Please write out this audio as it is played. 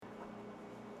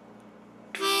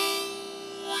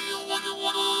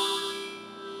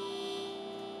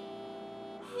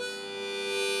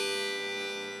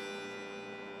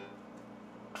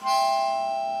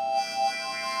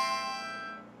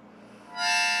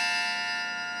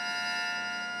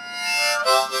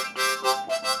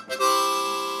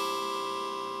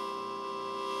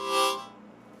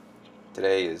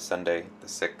Today is Sunday, the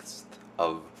 6th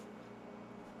of,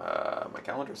 my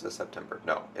calendar says September.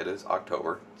 No, it is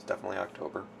October. It's definitely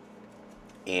October.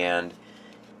 And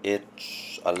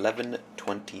it's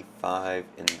 11:25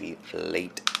 in the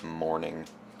late morning.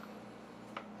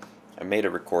 I made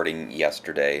a recording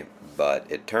yesterday, but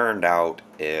it turned out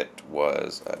it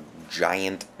was a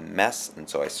giant mess, and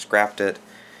so I scrapped it,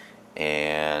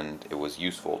 and it was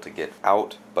useful to get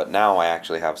out, but now I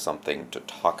actually have something to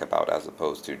talk about as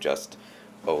opposed to just,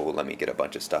 oh, let me get a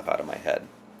bunch of stuff out of my head.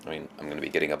 I mean, I'm going to be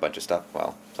getting a bunch of stuff,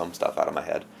 well, some stuff out of my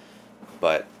head,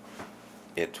 but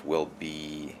it will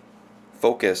be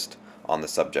focused on the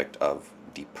subject of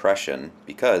depression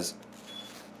because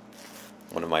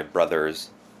one of my brothers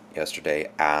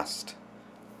yesterday asked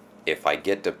if I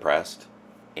get depressed,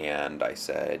 and I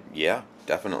said, yeah,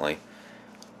 definitely.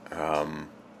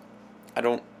 I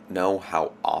don't know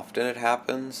how often it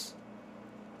happens.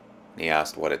 He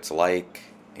asked what it's like,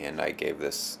 and I gave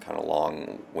this kind of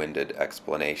long-winded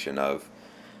explanation of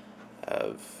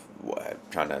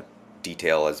trying to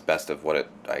detail as best of what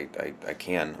I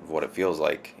can of what it feels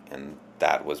like, and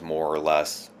that was more or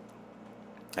less.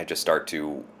 I just start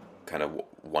to kind of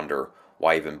wonder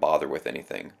why even bother with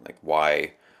anything. Like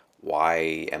why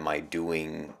am I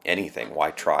doing anything?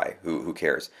 Why try? Who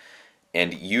cares?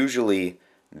 And usually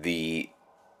the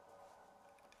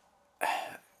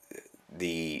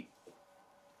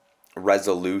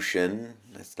resolution,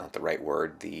 that's not the right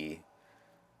word, the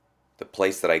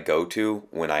place that I go to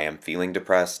when I am feeling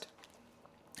depressed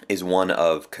is one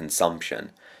of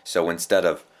consumption. So instead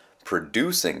of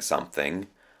producing something,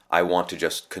 I want to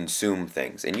just consume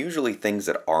things. And usually things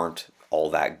that aren't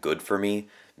all that good for me,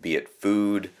 be it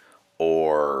food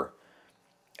or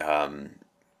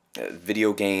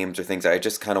video games or things. I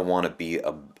just kind of want to be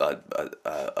a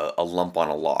lump on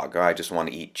a log. Or I just want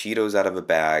to eat Cheetos out of a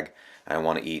bag. I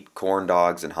want to eat corn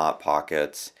dogs and Hot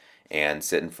Pockets and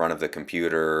sit in front of the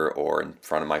computer or in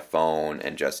front of my phone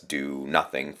and just do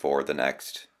nothing for the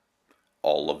next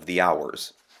all of the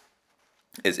hours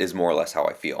is more or less how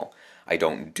I feel. I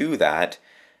don't do that.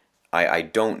 I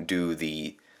don't do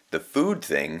the food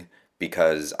thing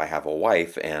because I have a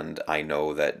wife and I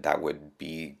know that that would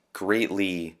be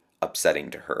greatly upsetting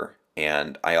to her.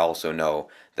 And I also know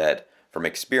that from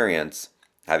experience,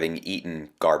 having eaten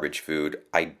garbage food,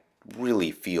 I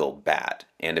really feel bad.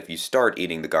 And if you start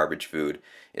eating the garbage food,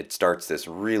 it starts this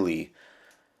really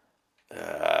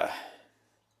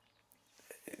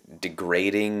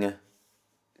degrading,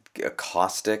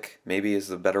 caustic maybe is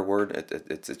the better word.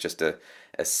 It's just a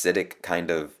acidic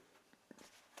kind of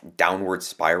downward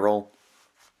spiral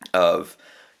of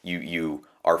you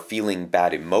are feeling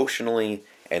bad emotionally,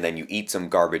 and then you eat some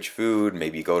garbage food.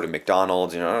 Maybe you go to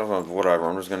McDonald's, whatever.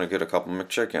 I'm just gonna get a couple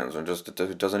McChickens, and just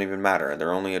it doesn't even matter. And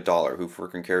they're only $1. Who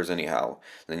freaking cares anyhow?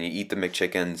 Then you eat the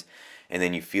McChickens, and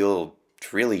then you feel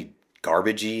really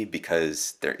garbagey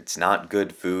because it's not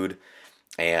good food,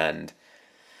 and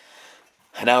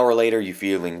an hour later, you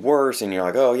feeling worse, and you're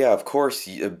like, oh yeah, of course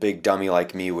a big dummy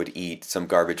like me would eat some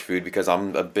garbage food because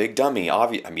I'm a big dummy.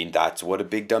 I mean, that's what a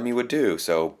big dummy would do.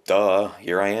 So, duh,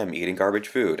 here I am eating garbage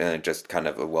food. And it just kind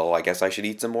of, well, I guess I should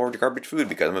eat some more garbage food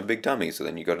because I'm a big dummy. So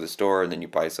then you go to the store, and then you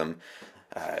buy some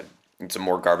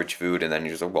more garbage food, and then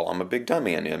you're just like, well, I'm a big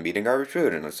dummy, and I'm eating garbage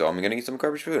food, and so I'm going to eat some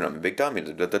garbage food, and I'm a big dummy,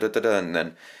 and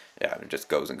then, yeah, it just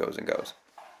goes and goes and goes.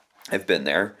 I've been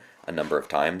there a number of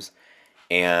times,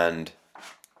 and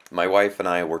my wife and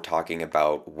I were talking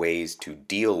about ways to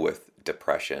deal with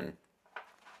depression,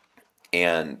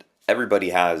 and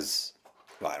everybody has,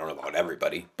 well, I don't know about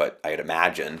everybody, but I'd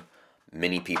imagine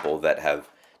many people that have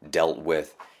dealt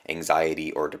with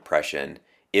anxiety or depression,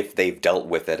 if they've dealt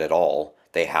with it at all,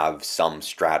 they have some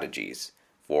strategies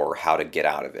for how to get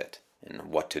out of it and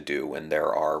what to do, and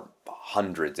there are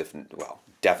hundreds,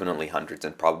 definitely hundreds,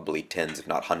 and probably tens, if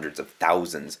not hundreds of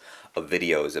thousands of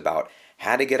videos about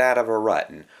how to get out of a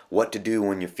rut and what to do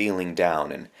when you're feeling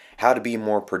down and how to be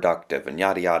more productive and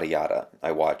yada yada yada.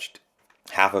 I watched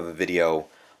half of a video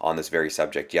on this very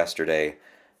subject yesterday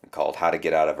called How to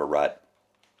Get Out of a Rut.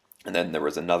 And then there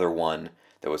was another one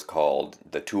that was called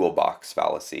The Toolbox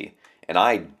Fallacy. And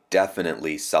I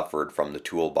definitely suffered from the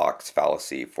toolbox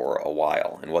fallacy for a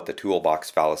while. And what the toolbox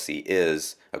fallacy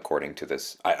is, according to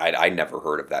this, I never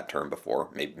heard of that term before.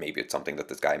 Maybe it's something that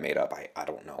this guy made up. I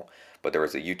don't know. But there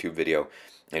was a YouTube video,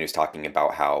 and he was talking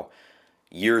about how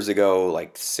years ago,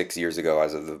 like 6 years ago,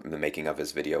 as of the making of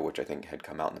his video, which I think had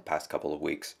come out in the past couple of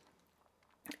weeks,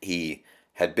 he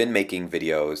had been making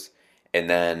videos, and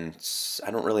then I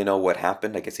don't really know what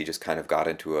happened. I guess he just kind of got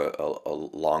into a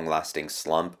long-lasting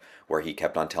slump where he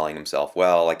kept on telling himself,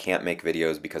 well, I can't make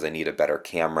videos because I need a better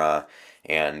camera,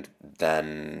 and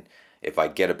then if I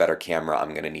get a better camera, I'm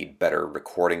going to need better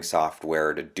recording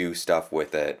software to do stuff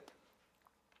with it.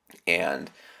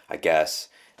 And I guess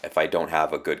if I don't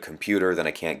have a good computer, then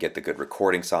I can't get the good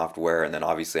recording software. And then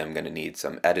obviously I'm going to need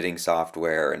some editing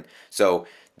software. And so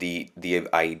the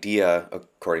idea,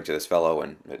 according to this fellow,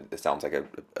 and it sounds like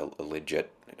a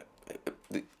legit,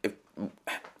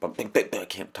 I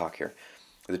can't talk here.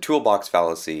 The toolbox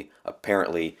fallacy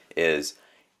apparently is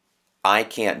I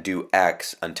can't do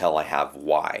X until I have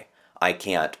Y. I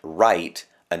can't write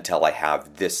until I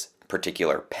have this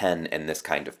particular pen and this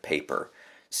kind of paper.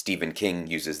 Stephen King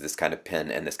uses this kind of pen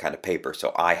and this kind of paper,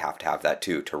 so I have to have that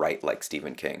too to write like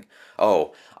Stephen King.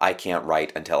 Oh, I can't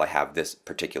write until I have this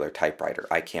particular typewriter.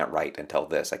 I can't write until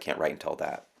this. I can't write until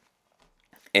that.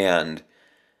 And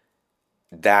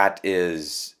that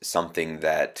is something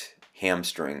that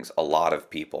hamstrings a lot of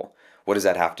people. What does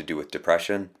that have to do with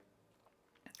depression?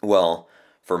 Well,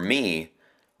 for me,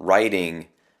 writing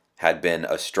had been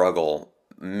a struggle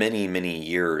many, many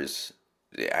years.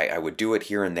 I would do it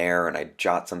here and there, and I'd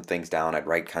jot some things down. I'd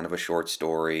write kind of a short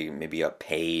story, maybe a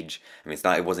page. I mean,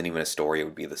 it wasn't even a story. It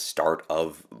would be the start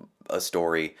of a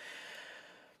story.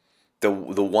 The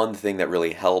one thing that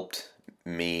really helped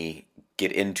me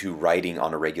get into writing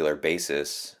on a regular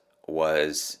basis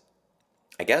was,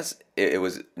 I guess it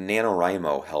was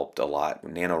NaNoWriMo helped a lot.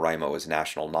 NaNoWriMo is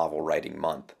National Novel Writing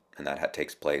Month, and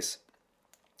takes place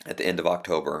at the end of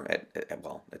October.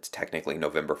 Well, it's technically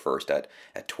November 1st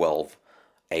at 12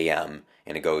 a.m.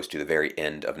 and it goes to the very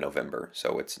end of November.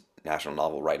 So it's National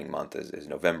Novel Writing Month is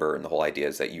November, and the whole idea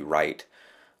is that you write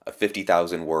a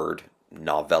 50,000 word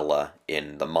novella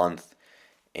in the month,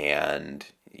 and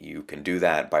you can do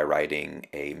that by writing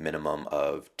a minimum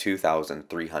of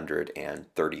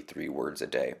 2,333 words a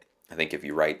day. I think if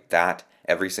you write that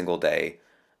every single day,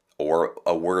 or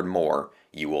a word more,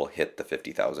 you will hit the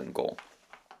 50,000 goal.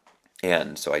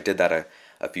 And so I did that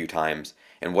a few times.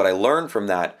 And what I learned from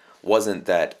that wasn't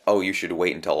that, oh, you should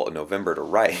wait until November to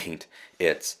write.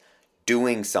 It's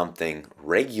doing something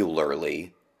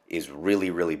regularly is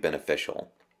really, really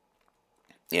beneficial.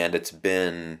 And it's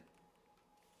been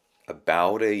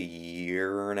about a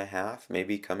year and a half,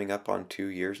 maybe coming up on 2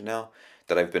 years now,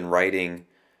 that I've been writing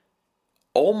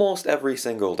almost every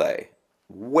single day.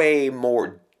 Way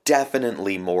more,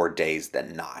 definitely more days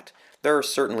than not. There are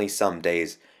certainly some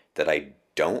days that I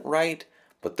don't write,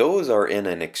 but those are in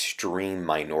an extreme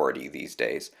minority these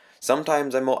days.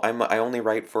 Sometimes I only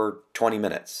write for 20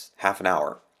 minutes, half an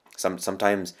hour.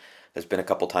 Sometimes there's been a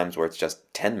couple times where it's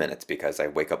just 10 minutes because I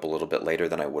wake up a little bit later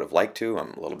than I would have liked to.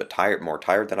 I'm a little bit more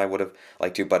tired than I would have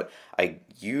liked to, but I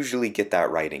usually get that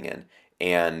writing in.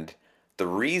 And the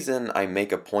reason I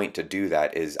make a point to do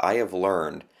that is I have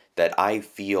learned that I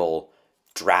feel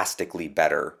drastically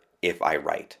better if I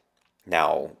write.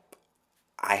 Now,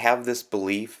 I have this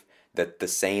belief that the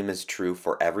same is true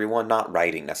for everyone, not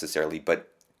writing necessarily, but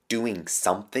doing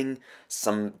something,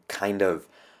 some kind of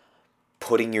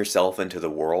putting yourself into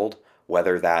the world,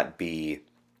 whether that be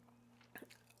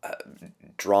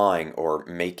drawing or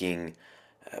making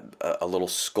a little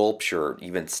sculpture,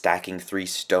 even stacking 3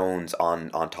 stones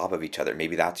on top of each other.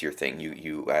 Maybe that's your thing.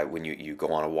 You when you go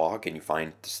on a walk and you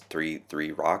find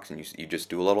three rocks and you just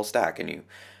do a little stack and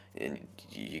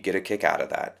you get a kick out of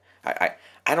that.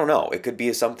 I don't know. It could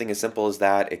be something as simple as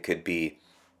that. It could be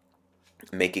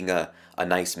making a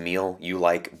nice meal. You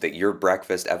like that your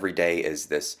breakfast every day is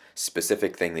this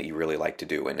specific thing that you really like to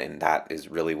do, and that is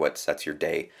really what sets your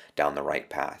day down the right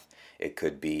path. It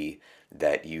could be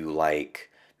that you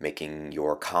like making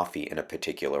your coffee in a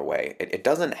particular way. It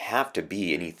doesn't have to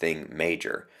be anything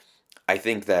major. I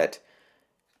think that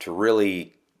to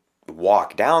really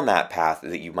walk down that path,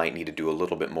 that you might need to do a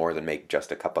little bit more than make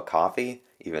just a cup of coffee,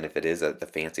 even if it is a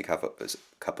fancy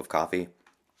cup of coffee.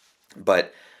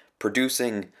 But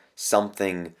producing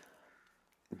something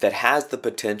that has the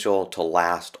potential to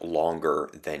last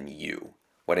longer than you.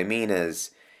 What I mean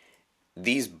is,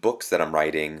 these books that I'm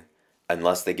writing,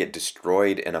 unless they get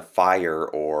destroyed in a fire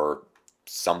or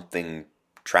something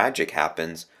tragic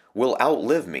happens, will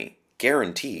outlive me.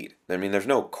 Guaranteed. I mean, there's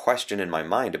no question in my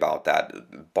mind about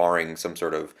that, barring some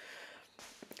sort of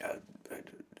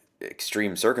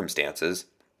extreme circumstances.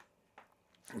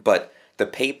 But the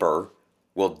paper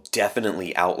will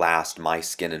definitely outlast my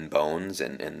skin and bones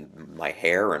and my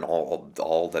hair and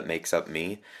all that makes up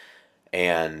me.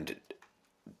 And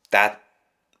that,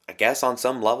 I guess on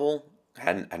some level,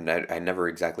 I never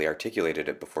exactly articulated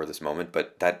it before this moment,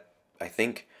 but that, I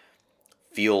think,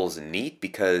 feels neat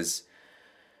because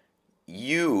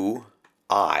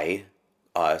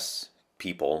us,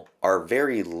 people, are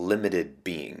very limited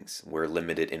beings. We're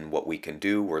limited in what we can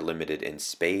do. We're limited in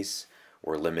space.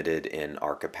 We're limited in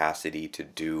our capacity to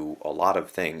do a lot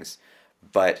of things,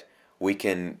 but we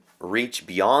can reach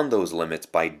beyond those limits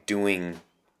by doing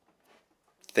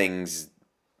things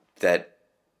that,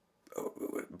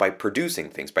 by producing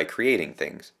things, by creating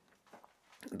things.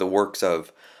 The works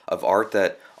of art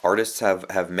that artists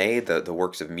have made, the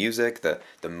works of music,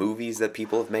 the movies that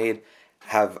people have made,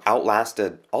 have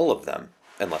outlasted all of them,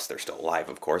 unless they're still alive,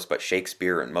 of course. But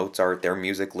Shakespeare and Mozart, their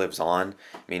music lives on.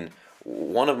 I mean,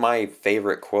 one of my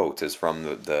favorite quotes is from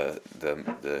the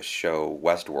show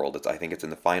Westworld. I think it's in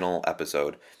the final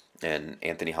episode, and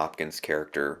Anthony Hopkins'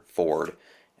 character Ford,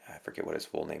 I forget what his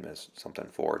full name is, something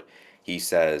Ford. He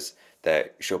says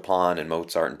that Chopin and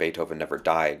Mozart and Beethoven never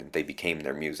died; they became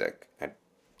their music. I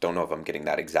don't know if I'm getting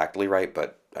that exactly right,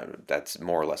 but that's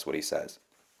more or less what he says.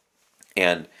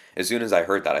 And as soon as I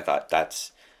heard that, I thought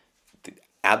that's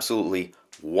absolutely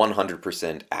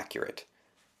 100% accurate.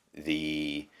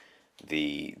 The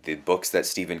the books that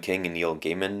Stephen King and Neil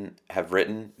Gaiman have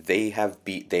written, they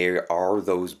are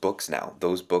those books now.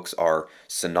 Those books are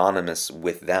synonymous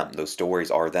with them. Those stories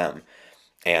are them.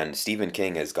 And Stephen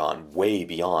King has gone way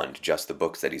beyond just the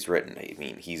books that he's written. I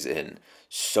mean, he's in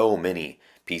so many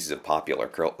pieces of popular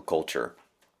culture,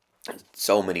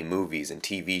 so many movies and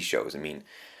TV shows. I mean,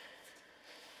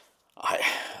 I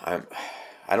I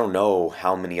I don't know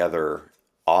how many other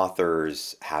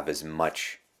authors have as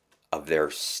much of their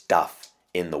stuff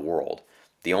in the world.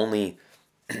 The only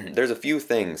there's a few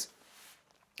things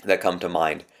that come to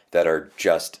mind that are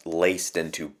just laced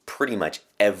into pretty much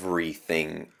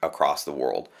everything across the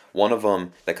world. One of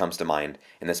them that comes to mind,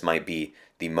 and this might be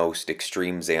the most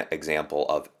extreme example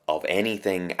of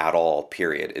anything at all,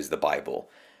 period, is the Bible.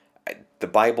 The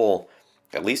Bible,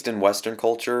 at least in Western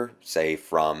culture, say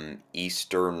from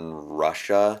Eastern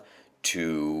Russia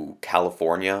to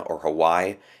California or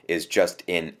Hawaii, is just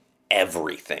in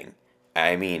everything.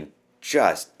 I mean,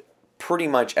 just pretty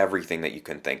much everything that you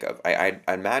can think of. I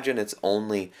imagine it's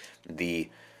only the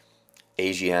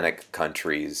Asiatic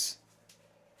countries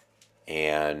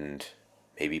and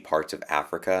maybe parts of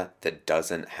Africa that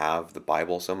doesn't have the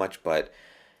Bible so much, but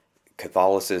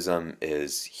Catholicism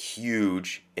is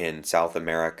huge in South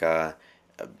America,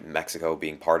 Mexico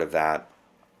being part of that,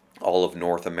 all of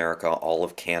North America, all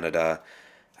of Canada.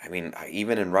 I mean,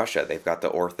 even in Russia, they've got the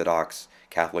Orthodox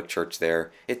Catholic Church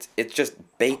there. It's just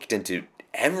baked into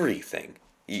everything.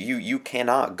 You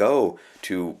cannot go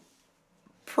to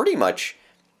pretty much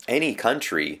any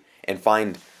country and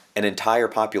find an entire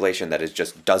population that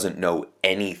just doesn't know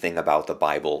anything about the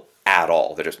Bible at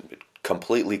all. They're just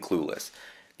completely clueless.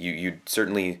 You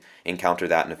certainly encounter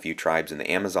that in a few tribes in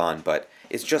the Amazon, but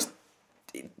it's just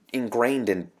ingrained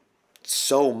in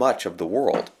so much of the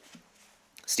world.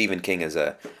 Stephen King is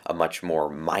a much more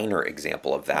minor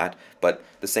example of that, but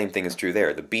the same thing is true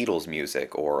there. The Beatles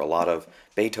music, or a lot of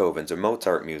Beethoven's or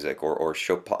Mozart music, or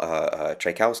Chopin,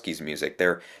 Tchaikovsky's music,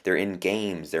 they're in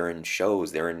games, they're in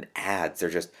shows, they're in ads,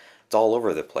 it's all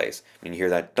over the place. I mean, you hear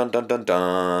that dun dun dun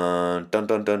dun dun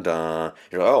dun dun dun.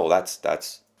 You're like, oh,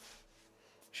 that's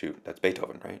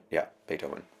Beethoven, right? Yeah,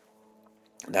 Beethoven.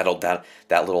 That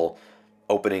little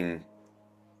opening,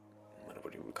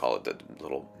 what do we call it? The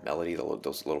little melody,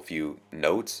 those little few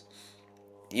notes.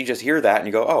 You just hear that and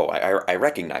you go, oh, I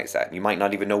recognize that. You might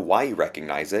not even know why you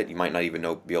recognize it. You might not even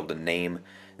be able to name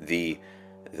the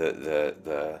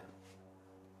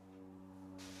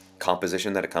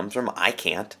composition that it comes from. I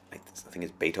can't. I think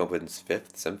it's Beethoven's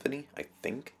Fifth Symphony. I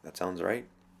think that sounds right.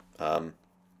 I'm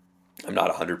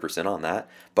not 100% on that,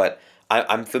 but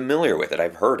I'm familiar with it.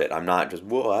 I've heard it. I'm not just,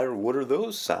 well, what are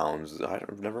those sounds?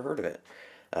 I've never heard of it.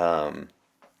 I'm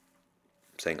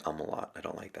saying a lot. I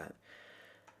don't like that.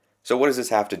 So what does this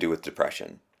have to do with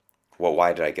depression? Well,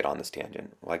 why did I get on this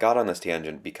tangent? Well, I got on this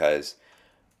tangent because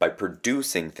by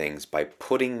producing things, by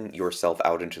putting yourself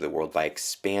out into the world, by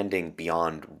expanding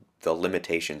beyond the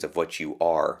limitations of what you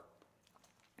are,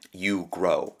 you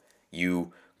grow.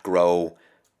 You grow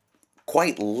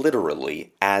quite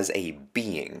literally as a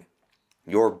being.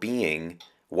 Your being,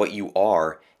 what you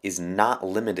are, is not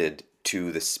limited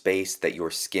to the space that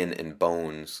your skin and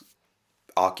bones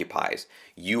occupies.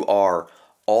 You are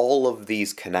all of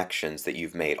these connections that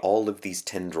you've made, all of these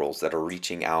tendrils that are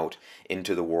reaching out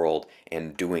into the world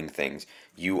and doing things.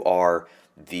 You are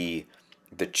the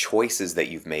choices that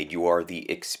you've made. You are the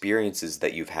experiences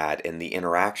that you've had and the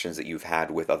interactions that you've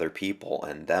had with other people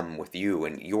and them with you,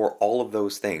 and you're all of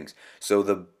those things. So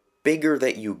the bigger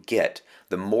that you get,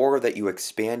 the more that you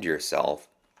expand yourself,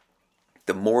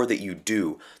 the more that you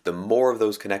do, the more of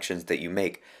those connections that you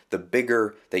make, the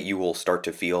bigger that you will start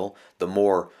to feel, the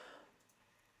more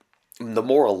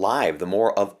alive, the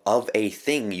more of a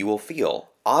thing you will feel.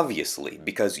 obviously,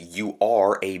 because you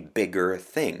are a bigger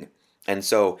thing. And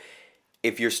so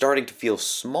if you're starting to feel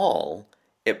small,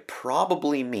 it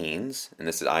probably means, and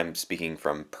this is I'm speaking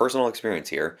from personal experience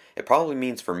here, it probably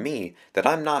means for me that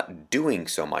I'm not doing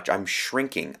so much. I'm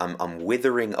shrinking. I'm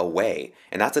withering away.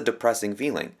 And that's a depressing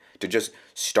feeling. To just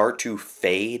start to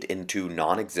fade into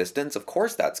non-existence, of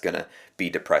course that's gonna be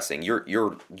depressing.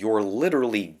 You're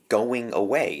literally going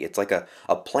away. It's like a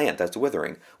plant that's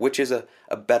withering, which is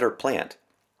a better plant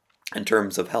in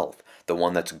terms of health. The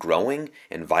one that's growing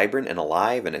and vibrant and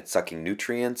alive, and it's sucking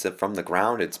nutrients from the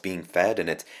ground, it's being fed, and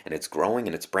it's growing,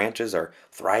 and its branches are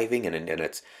thriving, and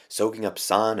it's soaking up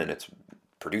sun, and it's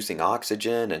producing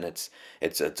oxygen, and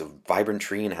it's a vibrant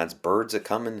tree, and has birds that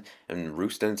come and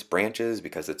roost in its branches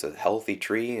because it's a healthy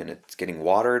tree and it's getting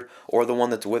watered. Or the one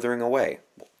that's withering away?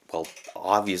 Well,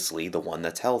 obviously the one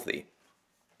that's healthy.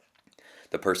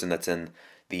 The person that's in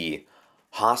the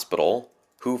hospital,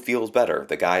 who feels better?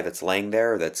 The guy that's laying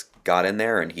there, that's got in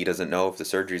there, and he doesn't know if the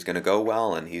surgery's going to go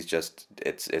well, and he's just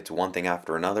it's one thing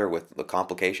after another with the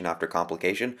complication after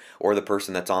complication, or the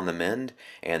person that's on the mend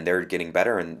and they're getting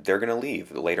better and they're going to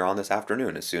leave later on this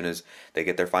afternoon as soon as they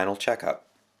get their final checkup.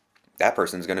 That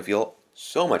person's going to feel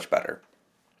so much better.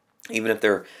 Even if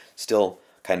they're still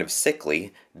kind of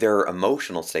sickly, their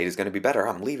emotional state is going to be better.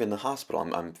 I'm leaving the hospital.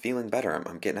 I'm feeling better.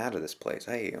 I'm getting out of this place.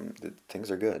 Hey,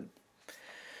 things are good.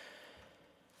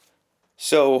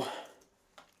 So,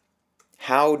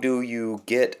 how do you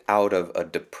get out of a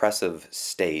depressive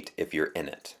state if you're in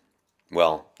it?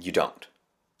 Well, you don't.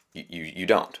 You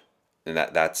don't. And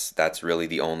that's really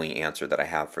the only answer that I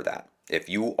have for that. If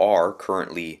you are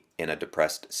currently in a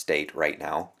depressed state right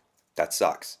now, that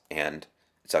sucks. And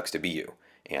it sucks to be you.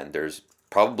 And there's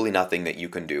probably nothing that you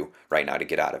can do right now to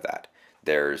get out of that.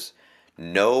 There's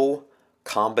no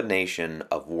combination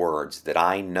of words that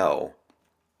I know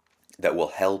that will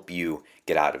help you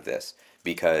get out of this,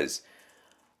 because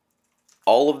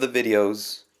all of the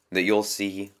videos that you'll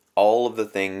see, all of the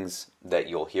things that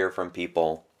you'll hear from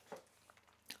people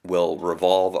will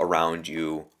revolve around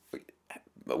you.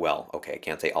 Well, okay, I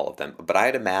can't say all of them, but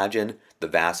I'd imagine the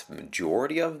vast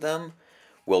majority of them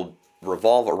will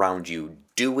revolve around you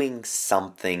doing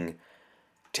something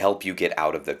to help you get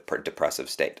out of the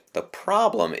depressive state. The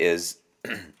problem is,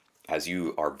 as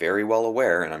you are very well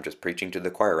aware, and I'm just preaching to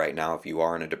the choir right now if you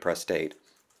are in a depressed state,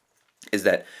 is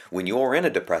that when you're in a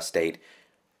depressed state,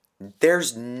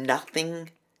 there's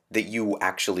nothing that you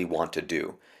actually want to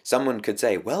do. Someone could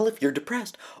say, well, if you're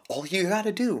depressed, all you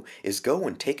gotta do is go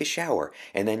and take a shower,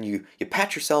 and then you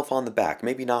pat yourself on the back.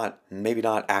 Maybe not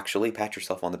actually pat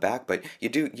yourself on the back, but you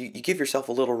give yourself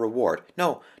a little reward.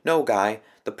 No, guy.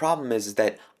 The problem is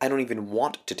that I don't even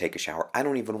want to take a shower. I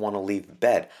don't even want to leave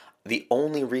bed. The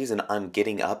only reason I'm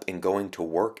getting up and going to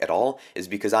work at all is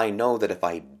because I know that if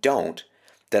I don't,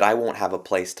 that I won't have a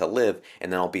place to live,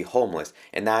 and then I'll be homeless.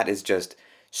 And that is just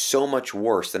so much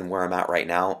worse than where I'm at right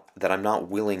now that I'm not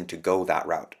willing to go that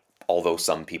route. Although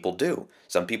some people do.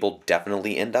 Some people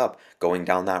definitely end up going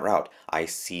down that route. I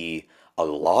see a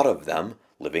lot of them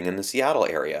living in the Seattle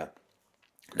area.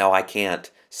 Now, I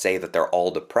can't say that they're all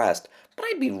depressed, but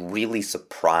I'd be really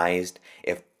surprised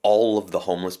if all of the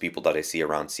homeless people that I see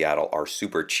around Seattle are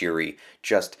super cheery,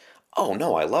 just, oh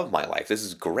no, I love my life. This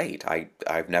is great.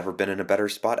 I've never been in a better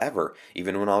spot ever.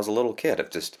 Even when I was a little kid,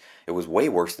 it was way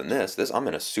worse than this. I'm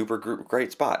in a super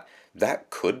great spot. That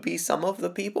could be some of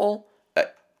the people.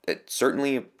 It's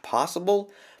certainly possible,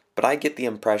 but I get the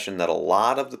impression that a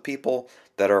lot of the people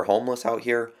that are homeless out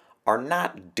here are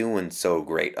not doing so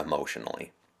great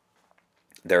emotionally.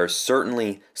 There are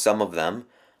certainly some of them,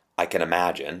 I can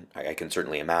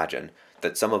certainly imagine,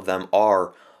 that some of them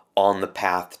are on the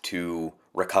path to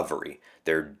recovery.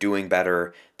 They're doing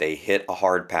better. They hit a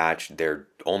hard patch. They're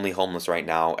only homeless right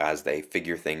now as they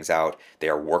figure things out. They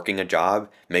are working a job.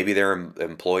 Maybe their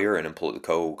employer and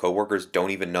co-workers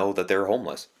don't even know that they're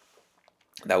homeless.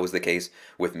 That was the case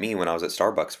with me when I was at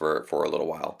Starbucks for a little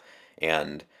while.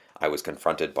 And I was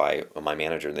confronted by my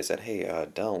manager, and they said, "Hey,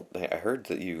 Del, I heard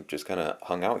that you just kind of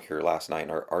hung out here last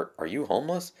night. Are you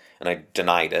homeless?" And I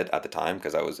denied it at the time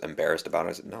because I was embarrassed about it.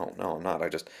 I said, "No, I'm not.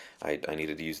 I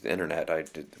needed to use the internet."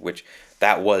 Which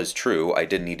that was true. I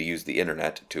did need to use the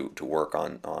internet to work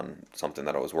on something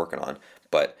that I was working on.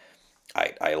 But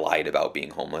I lied about being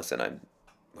homeless, and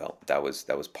that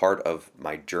was part of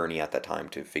my journey at that time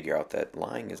to figure out that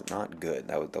lying is not good.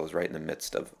 That was right in the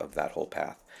midst of that whole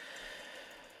path.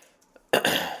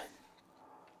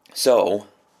 So,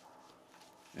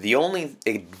 the only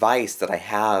advice that I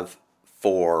have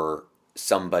for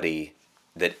somebody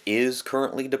that is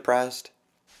currently depressed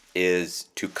is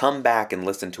to come back and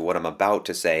listen to what I'm about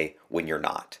to say when you're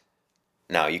not.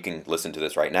 Now, you can listen to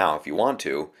this right now if you want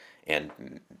to,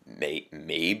 and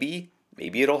maybe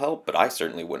it'll help, but I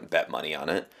certainly wouldn't bet money on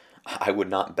it. I would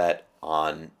not bet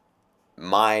on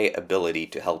my ability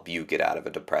to help you get out of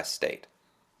a depressed state.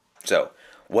 So,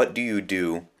 what do you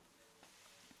do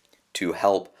to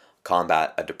help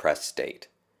combat a depressed state?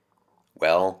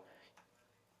 Well,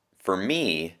 for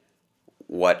me,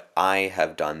 what I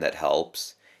have done that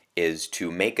helps is to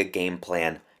make a game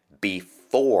plan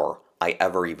before I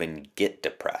ever even get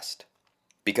depressed.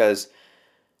 Because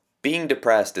being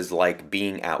depressed is like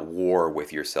being at war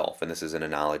with yourself. And this is an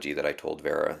analogy that I told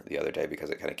Vera the other day because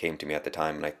it kind of came to me at the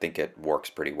time, and I think it works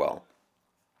pretty well.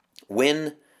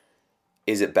 When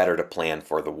is it better to plan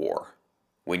for the war?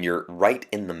 When you're right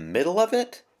in the middle of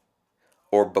it,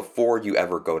 or before you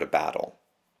ever go to battle?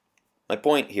 My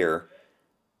point here,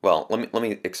 well, let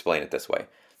me explain it this way.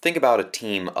 Think about a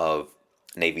team of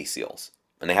Navy SEALs,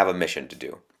 and they have a mission to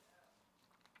do.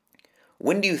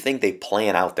 When do you think they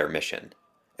plan out their mission?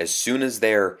 As soon as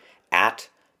they're at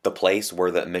the place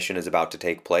where the mission is about to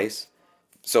take place?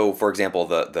 So, for example,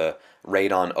 the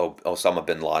raid on Osama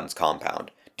bin Laden's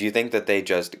compound. Do you think that they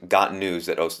just got news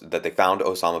that they found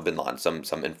Osama bin Laden,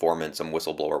 some informant, some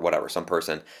whistleblower, whatever, some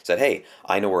person said, "Hey,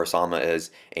 I know where Osama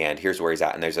is, and here's where he's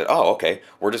at," and they said, "Oh, okay,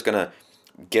 we're just gonna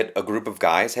get a group of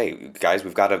guys. Hey, guys,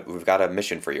 we've got a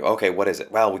mission for you. Okay, what is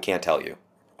it? Well, we can't tell you.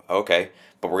 Okay,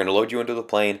 but we're gonna load you into the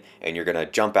plane, and you're gonna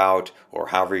jump out, or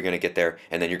however you're gonna get there,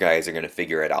 and then your guys are gonna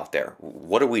figure it out there.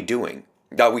 What are we doing?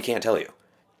 No, we can't tell you.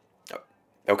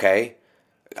 Okay,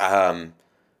 um,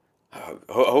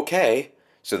 okay."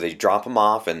 So they drop him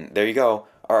off, and there you go.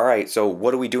 All right, so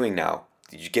what are we doing now?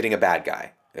 You're getting a bad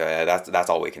guy.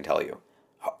 That's all we can tell you.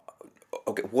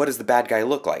 Okay, what does the bad guy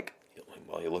look like?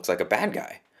 Well, he looks like a bad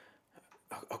guy.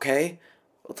 Okay,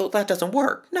 well, that doesn't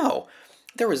work. No,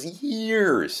 there was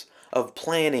years of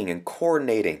planning and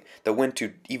coordinating that went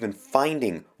to even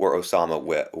finding where Osama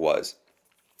was.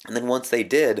 And then once they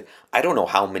did, I don't know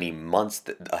how many months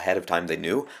ahead of time they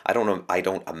knew. I don't know. I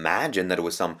don't imagine that it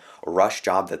was some rush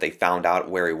job that they found out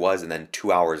where he was, and then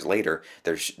 2 hours later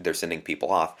they're sending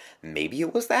people off. Maybe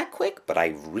it was that quick, but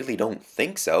I really don't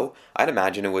think so. I'd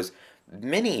imagine it was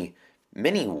many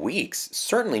weeks,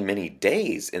 certainly many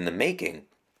days in the making,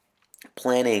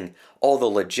 planning all the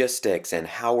logistics and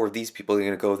how are these people going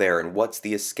to go there, and what's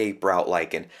the escape route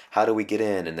like, and how do we get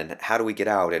in, and then how do we get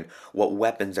out, and what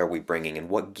weapons are we bringing, and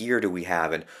what gear do we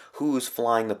have, and who's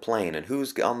flying the plane, and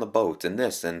who's on the boat, and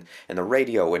this and the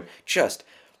radio, and just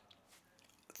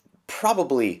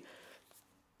probably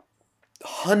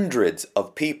hundreds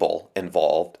of people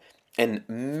involved and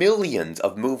millions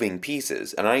of moving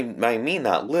pieces. And I mean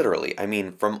that literally. I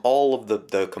mean from all of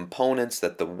the components,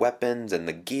 that the weapons and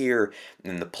the gear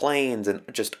and the planes and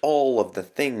just all of the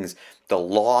things, the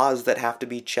laws that have to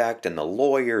be checked and the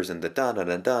lawyers and the da da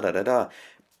da da da da da.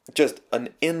 Just an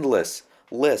endless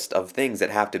list of things that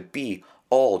have to be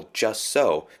all just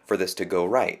so for this to go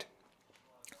right.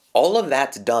 All of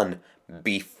that's done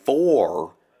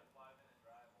before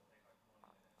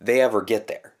they ever get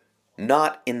there.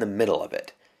 Not in the middle of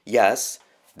it. Yes,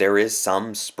 there is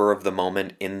some spur of the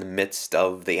moment in the midst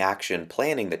of the action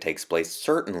planning that takes place,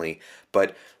 certainly,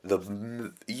 but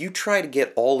you try to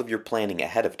get all of your planning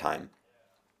ahead of time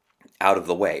out of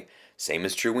the way. Same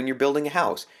is true when you're building a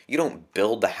house. You don't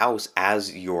build the house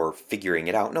as you're figuring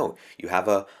it out. No, you have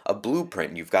a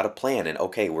blueprint, you've got a plan, and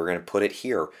okay, we're going to put it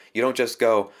here. You don't just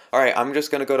go, all right, I'm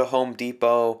just going to go to Home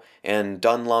Depot and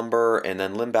Dunn Lumber and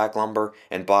then Limback Lumber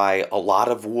and buy a lot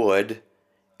of wood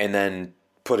and then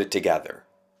put it together.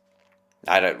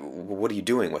 What are you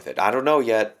doing with it? I don't know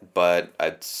yet, but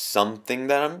it's something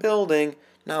that I'm building.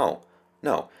 No.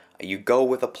 You go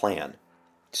with a plan.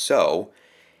 So,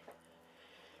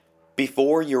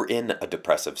 before you're in a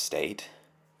depressive state,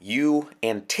 you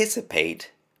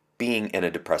anticipate being in a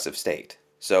depressive state.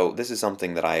 So this is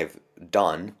something that I've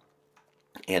done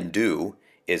and do,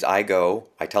 is I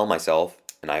tell myself,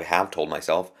 and I have told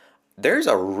myself, there's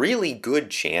a really good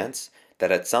chance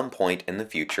that at some point in the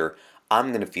future, I'm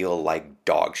going to feel like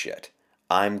dog shit.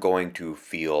 I'm going to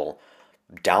feel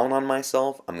down on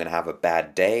myself. I'm going to have a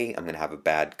bad day. I'm going to have a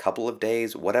bad couple of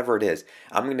days, whatever it is.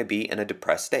 I'm going to be in a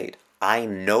depressed state. I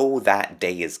know that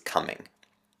day is coming.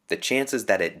 The chances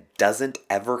that it doesn't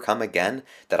ever come again,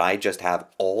 that I just have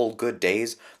all good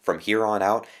days from here on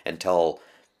out until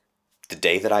the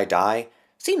day that I die,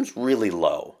 seems really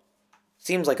low.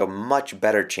 Seems like a much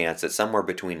better chance that somewhere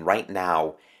between right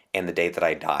now and the day that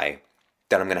I die,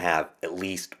 that I'm going to have at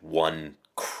least one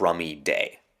crummy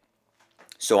day.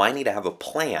 So I need to have a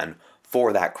plan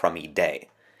for that crummy day.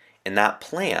 And that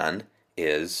plan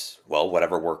is, well,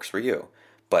 whatever works for you.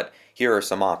 But here are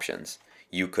some options.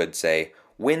 you could say,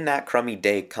 when that crummy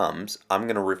day comes, I'm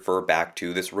going to refer back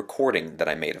to this recording that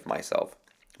I made of myself.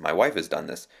 My wife has done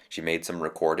this. She made some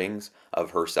recordings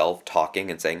of herself talking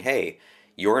and saying, hey,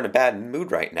 you're in a bad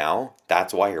mood right now.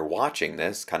 That's why you're watching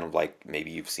this. Kind of like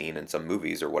maybe you've seen in some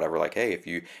movies or whatever, like, hey,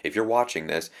 if you're watching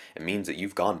this, it means that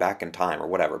you've gone back in time or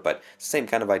whatever. But it's the same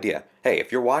kind of idea. Hey,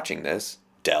 if you're watching this,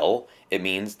 Dell, it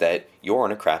means that you're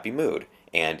in a crappy mood.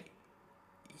 And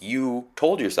you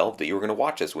told yourself that you were going to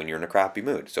watch this when you're in a crappy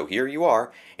mood. So here you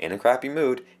are in a crappy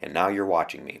mood, and now you're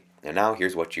watching me. And now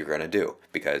here's what you're going to do,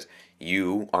 because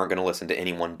you aren't going to listen to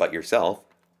anyone but yourself.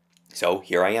 So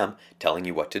here I am telling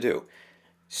you what to do.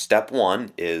 Step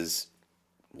one is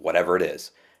whatever it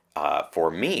is. For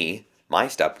me, my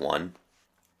step one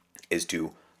is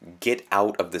to get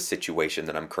out of the situation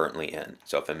that I'm currently in.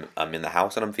 So if I'm in the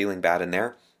house and I'm feeling bad in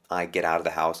there, I get out of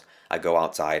the house. I go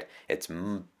outside. It's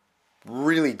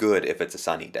really good if it's a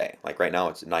sunny day. Like right now,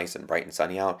 it's nice and bright and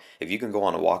sunny out. If you can go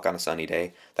on a walk on a sunny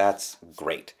day, that's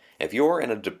great. If you're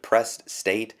in a depressed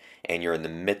state and you're in the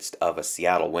midst of a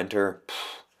Seattle winter,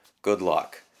 good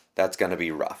luck. That's going to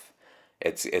be rough.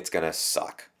 It's going to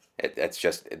suck. It's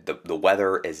just the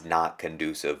weather is not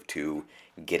conducive to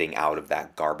getting out of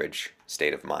that garbage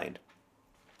state of mind.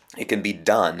 It can be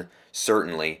done,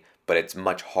 certainly, but it's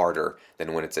much harder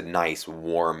than when it's a nice,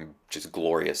 warm, just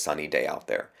glorious sunny day out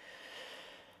there.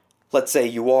 Let's say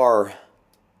you are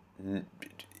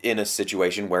in a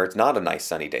situation where it's not a nice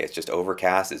sunny day. It's just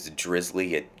overcast, it's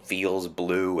drizzly, it feels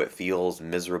blue, it feels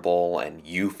miserable, and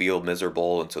you feel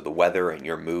miserable, and so the weather and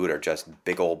your mood are just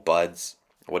big old buds.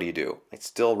 What do? I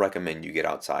still recommend you get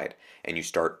outside and you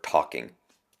start talking.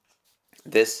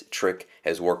 This trick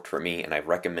has worked for me, and I've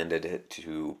recommended it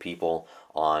to people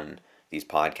on these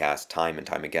podcasts time and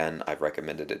time again. I've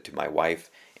recommended it to my wife,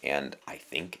 and I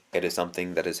think it is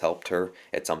something that has helped her.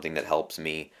 It's something that helps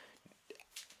me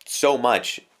so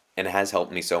much, and has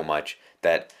helped me so much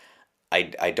that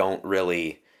I don't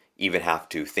really even have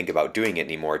to think about doing it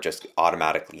anymore. It just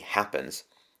automatically happens,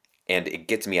 and it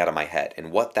gets me out of my head.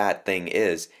 And what that thing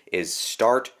is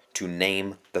start to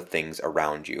name the things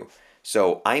around you.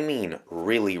 So I mean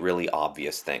really, really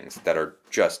obvious things that are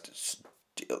just,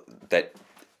 that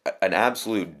an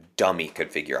absolute dummy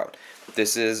could figure out.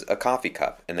 This is a coffee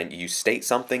cup, and then you state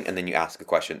something, and then you ask a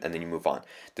question, and then you move on.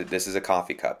 This is a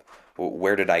coffee cup.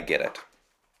 Where did I get it?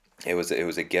 It was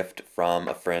a gift from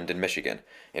a friend in Michigan.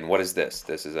 And what is this?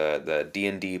 This is the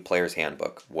D&D Player's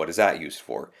Handbook. What is that used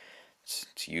for?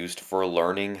 It's used for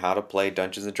learning how to play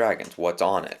Dungeons and Dragons. What's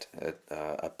on it?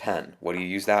 A pen. What do you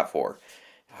use that for?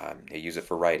 I use it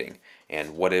for writing.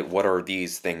 And what are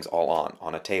these things all on?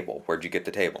 On a table. Where'd you get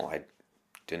the table? I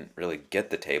didn't really get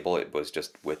the table. It was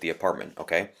just with the apartment.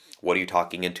 Okay. What are you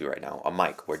talking into right now? A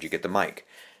mic. Where'd you get the mic?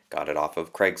 Got it off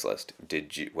of Craigslist.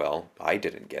 Did you? Well, I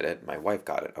didn't get it. My wife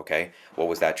got it. Okay. What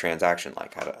was that transaction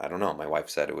like? I don't know. My wife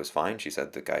said it was fine. She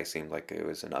said the guy seemed like it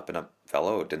was an up and up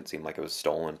fellow. It didn't seem like it was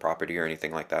stolen property or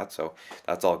anything like that. So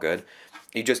that's all good.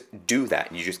 You just do that,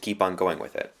 and you just keep on going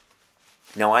with it.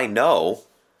 Now I know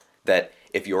that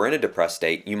if you're in a depressed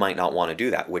state, you might not want to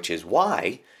do that, which is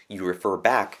why you refer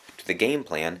back to the game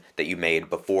plan that you made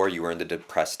before you were in the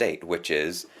depressed state, which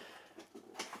is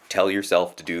tell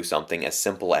yourself to do something as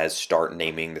simple as start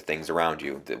naming the things around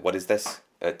you. What is this?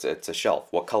 It's a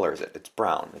shelf. What color is it? It's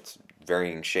brown. It's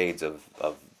varying shades of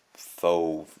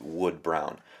faux wood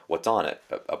brown. What's on it?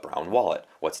 A brown wallet.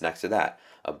 What's next to that?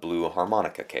 A blue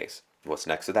harmonica case. What's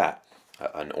next to that?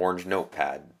 An orange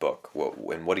notepad book.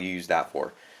 And what do you use that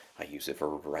for? I use it for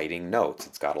writing notes.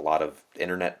 It's got a lot of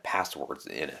internet passwords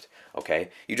in it. Okay?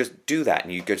 You just do that,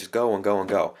 and you just go and go and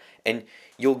go. And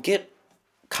you'll get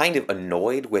kind of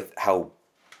annoyed with how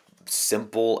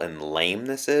simple and lame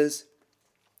this is.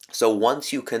 So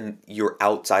once you're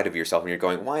outside of yourself and you're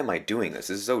going, why am I doing this?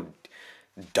 This is so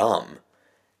dumb.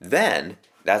 Then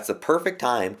that's the perfect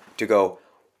time to go,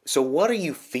 so what are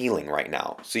you feeling right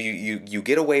now? So you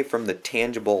get away from the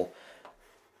tangible,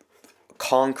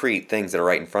 concrete things that are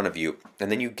right in front of you,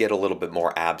 and then you get a little bit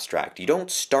more abstract. You don't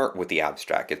start with the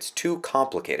abstract. It's too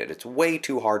complicated. It's way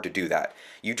too hard to do that.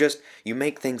 You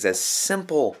make things as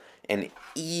simple and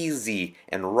easy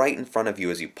and right in front of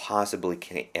you as you possibly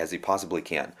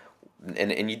can.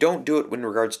 And you don't do it in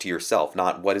regards to yourself,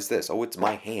 not what is this? Oh, it's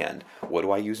my hand. What do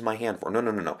I use my hand for?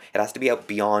 No. It has to be out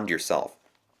beyond yourself.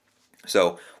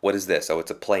 So, what is this? Oh, it's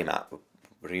a play mat.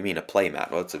 What do you mean a play mat?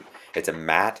 Well, it's a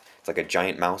mat. It's like a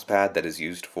giant mouse pad that is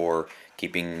used for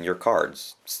keeping your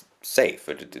cards safe.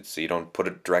 So you don't put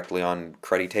it directly on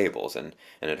cruddy tables, and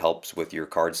it helps with your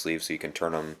card sleeves so you can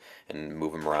turn them and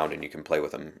move them around and you can play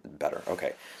with them better.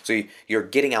 Okay, so you're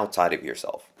getting outside of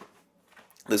yourself.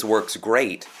 This works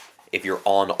great if you're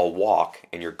on a walk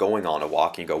and you're going on a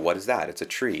walk and you go, what is that? It's a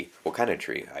tree. What kind of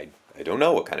tree? I don't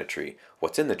know what kind of tree.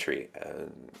 What's in the tree?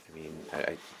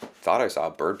 I thought I saw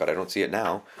a bird, but I don't see it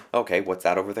now. Okay, what's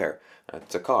that over there?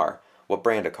 It's a car. What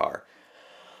brand of car?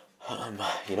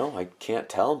 I can't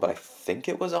tell, but I think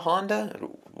it was a Honda.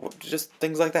 Just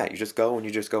things like that. You just go and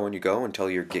you just go and you go until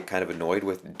you get kind of annoyed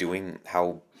with doing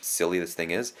how silly this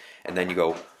thing is. And then you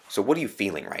go, so what are you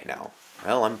feeling right now?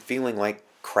 Well, I'm feeling like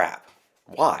crap.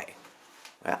 Why?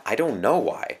 I don't know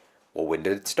why. Well, when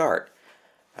did it start?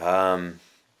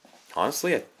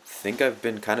 Honestly, I think I've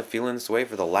been kind of feeling this way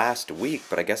for the last week,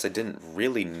 but I guess I didn't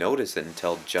really notice it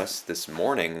until just this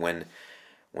morning when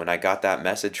I got that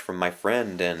message from my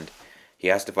friend and he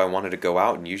asked if I wanted to go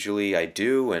out, and usually I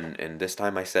do, and this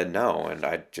time I said no, and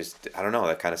I don't know,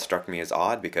 that kind of struck me as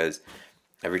odd because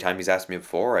every time he's asked me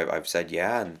before, I've said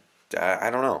yeah, and I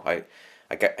don't know,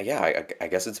 I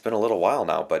guess it's been a little while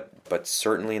now, but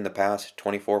certainly in the past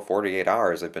 24, 48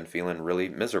 hours, I've been feeling really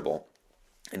miserable.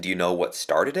 And do you know what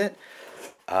started it?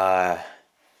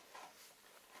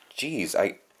 Geez,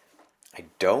 I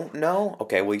don't know.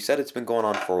 Okay, well, you said it's been going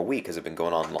on for a week. Has it been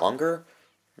going on longer?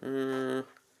 No,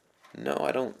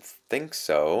 I don't think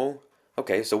so.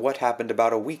 Okay, so what happened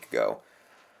about a week ago?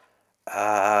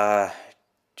 Uh,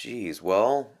 Geez,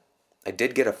 well, I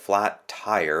did get a flat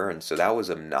tire, and so that was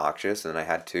obnoxious, and I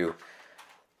had to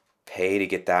pay to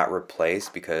get that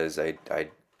replaced because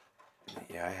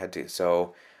yeah, I had to.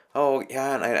 So, oh,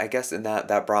 yeah, and I guess in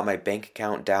that brought my bank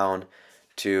account down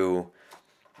to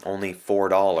only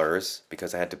 $4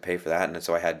 because I had to pay for that, and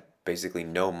so I had basically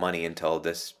no money until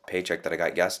this paycheck that I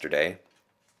got yesterday.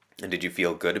 And did you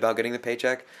feel good about getting the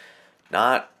paycheck?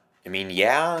 Not, I mean,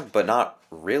 yeah, but not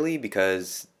really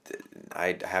because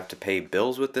I have to pay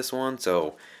bills with this one,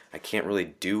 so I can't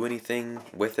really do anything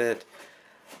with it.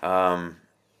 And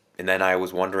then I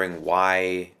was wondering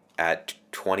why at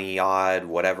 20 odd,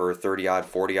 whatever, 30 odd,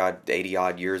 40 odd, 80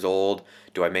 odd years old,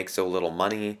 do I make so little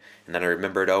money? And then I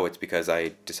remembered, oh, it's because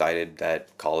I decided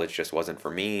that college just wasn't for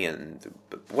me, and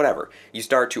whatever. You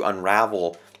start to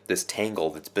unravel this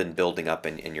tangle that's been building up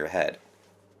in your head.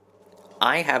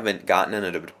 I haven't gotten in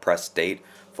a depressed state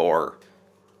for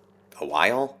a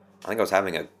while. I think I was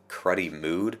having a cruddy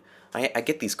mood. I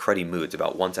get these cruddy moods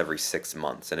about once every 6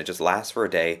 months, and it just lasts for a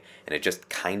day, and it just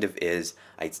kind of is.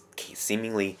 I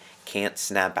seemingly can't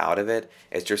snap out of it.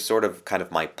 It's just sort of kind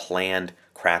of my planned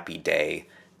crappy day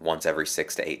once every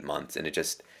 6 to 8 months, and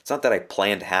it's not that I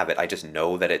plan to have it. I just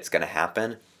know that it's going to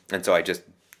happen, and so I just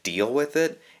deal with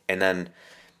it, and then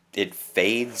it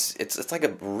fades. It's like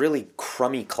a really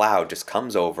crummy cloud just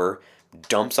comes over,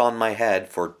 dumps on my head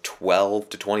for 12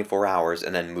 to 24 hours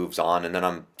and then moves on, and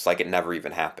then it's like it never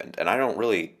even happened. And I don't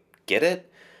really get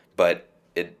it, but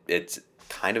it's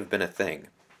kind of been a thing.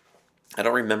 I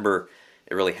don't remember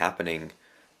it really happening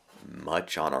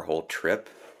much on our whole trip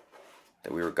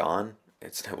that we were gone.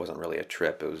 It wasn't really a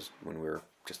trip. It was when we were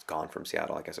just gone from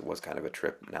Seattle. I guess it was kind of a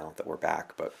trip now that we're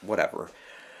back, but whatever.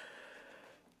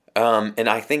 And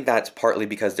I think that's partly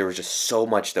because there was just so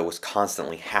much that was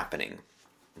constantly happening.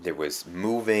 There was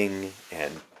moving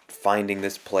and finding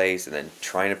this place and then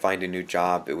trying to find a new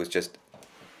job. It was just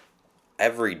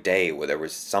every day where there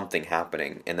was something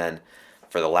happening. And then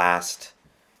for the last,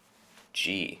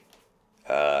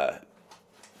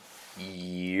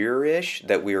 year-ish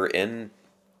that we were in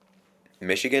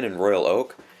Michigan and Royal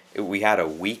Oak, we had a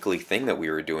weekly thing that we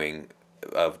were doing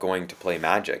of going to play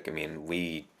Magic. I mean,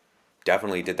 we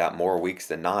definitely did that more weeks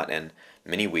than not, and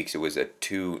many weeks it was a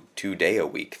two day a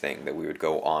week thing that we would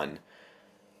go on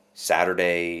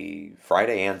Friday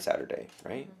and Saturday,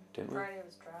 right? Didn't we? Friday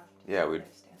was draft. Yeah,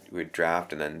 we'd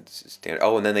draft and then stand.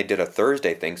 Oh, and then they did a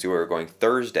Thursday thing, so we were going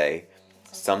Thursday,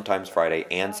 sometimes Friday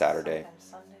and Saturday.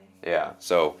 Sometimes Sunday. Yeah,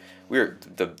 so we were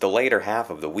the later half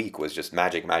of the week was just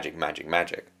magic, magic, magic,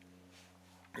 magic.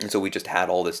 And so we just had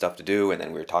all this stuff to do, and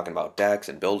then we were talking about decks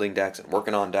and building decks and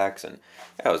working on decks, and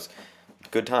yeah, it was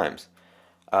good times.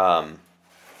 So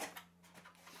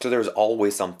there's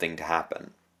always something to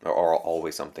happen, or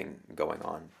always something going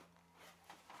on.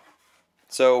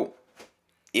 So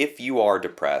if you are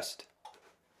depressed,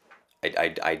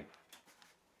 that's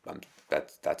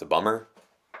a bummer,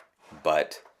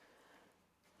 but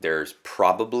there's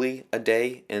probably a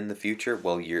day in the future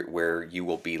where you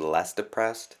will be less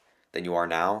depressed than you are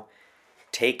now.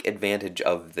 Take advantage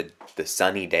of the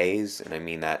sunny days, and I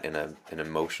mean that in an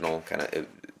emotional kind of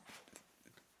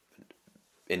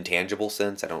intangible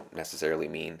sense. I don't necessarily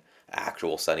mean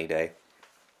actual sunny day.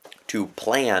 To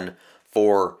plan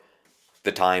for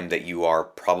the time that you are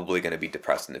probably going to be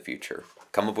depressed in the future.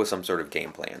 Come up with some sort of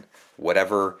game plan.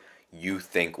 Whatever you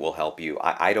think will help you.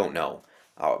 I don't know.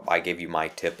 I gave you my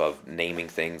tip of naming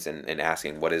things and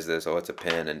asking, what is this? Oh, it's a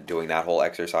pin, and doing that whole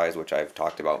exercise, which I've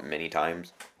talked about many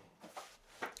times.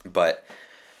 But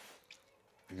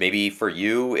maybe for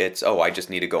you, it's, oh, I just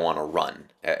need to go on a run.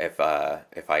 If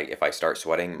I start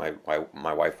sweating,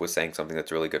 my wife was saying something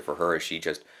that's really good for her is she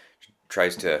just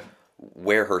tries to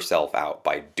wear herself out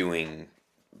by doing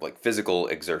like physical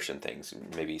exertion things,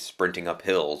 maybe sprinting up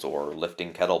hills or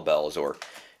lifting kettlebells, or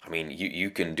I mean, you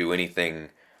can do anything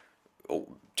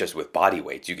just with body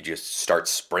weights. You could just start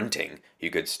sprinting.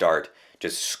 You could start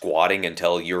just squatting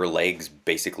until your legs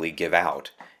basically give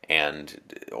out, and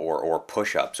or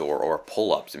push-ups or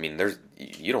pull-ups. I mean,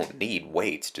 you don't need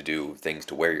weights to do things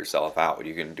to wear yourself out.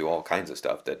 You can do all kinds of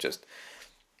stuff that just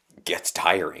gets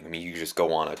tiring. I mean, you just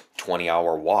go on a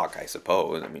 20-hour walk, I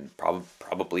suppose. I mean,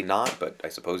 probably not, but I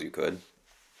suppose you could.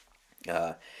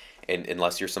 And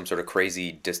unless you're some sort of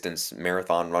crazy distance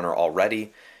marathon runner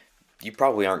already, you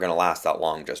probably aren't going to last that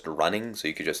long just running, so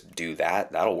you could just do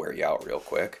that. That'll wear you out real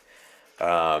quick.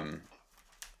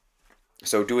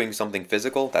 So doing something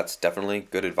physical, that's definitely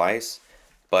good advice.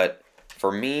 But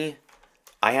for me,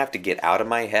 I have to get out of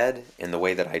my head, and the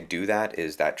way that I do that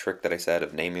is that trick that I said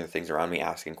of naming the things around me,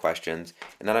 asking questions,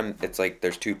 and then it's like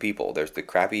there's two people. There's the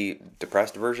crappy,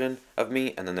 depressed version of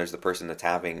me, and then there's the person that's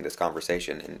having this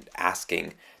conversation and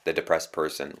asking the depressed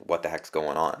person what the heck's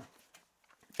going on.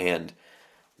 And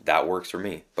that works for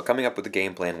me. But coming up with a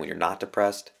game plan when you're not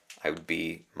depressed, I would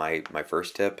be my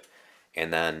first tip.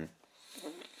 And then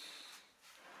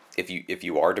if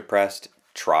you are depressed,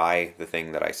 try the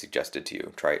thing that I suggested to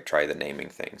you. Try the naming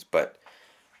things. But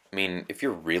I mean, if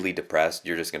you're really depressed,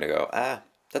 you're just gonna go,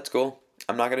 that's cool.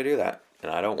 I'm not gonna do that,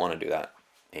 and I don't want to do that.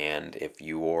 And if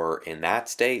you're in that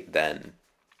state, then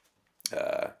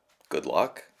good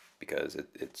luck, because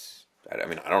it's. I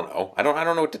mean, I don't know. I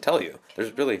don't know what to tell you.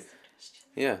 There's really,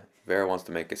 yeah. Vera wants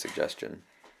to make a suggestion.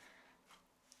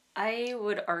 I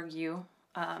would argue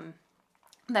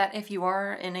that if you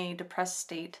are in a depressed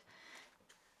state,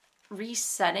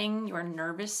 resetting your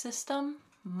nervous system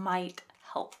might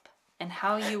help. And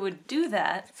how you would do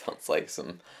that... Sounds like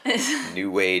some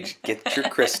new age, get your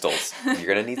crystals.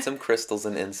 You're going to need some crystals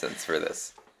and incense for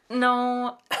this.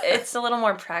 No, it's a little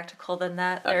more practical than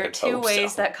that. There are two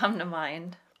ways that come to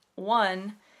mind.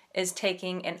 One is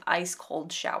taking an ice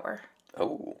cold shower.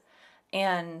 Oh.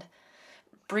 And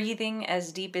breathing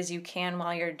as deep as you can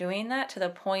while you're doing that, to the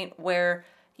point where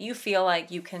you feel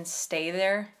like you can stay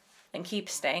there and keep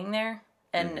staying there,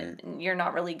 and you're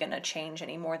not really going to change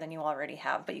any more than you already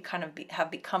have, but you kind of have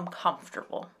become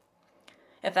comfortable,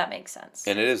 if that makes sense.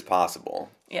 And it is possible.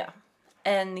 Yeah.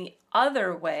 And the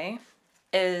other way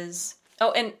is,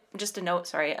 oh, and just a note,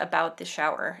 sorry, about the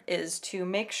shower, is to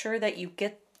make sure that you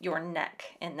get your neck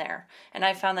in there. And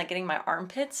I found that getting my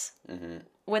armpits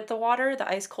with the water, the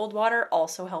ice cold water,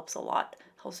 also helps a lot.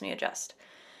 Helps me adjust.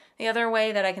 The other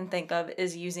way that I can think of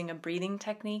is using a breathing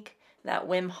technique that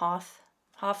Wim Hof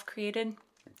created.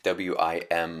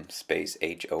 WIM space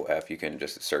HOF. You can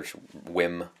just search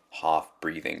Wim Hof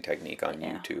breathing technique on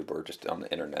YouTube or just on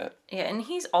the internet. Yeah, and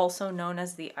he's also known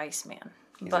as the Iceman.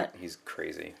 He's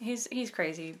crazy. He's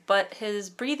crazy. But his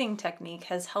breathing technique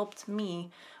has helped me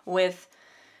with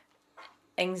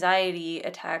anxiety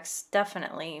attacks,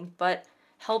 definitely, but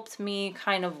helped me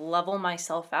kind of level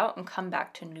myself out and come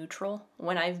back to neutral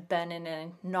when I've been in a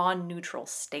non-neutral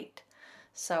state.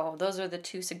 So those are the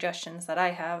two suggestions that I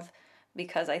have,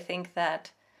 because I think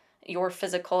that your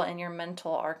physical and your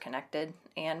mental are connected,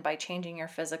 and by changing your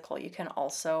physical, you can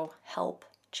also help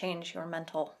change your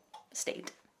mental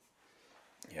state.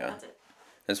 Yeah. That's it.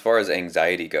 As far as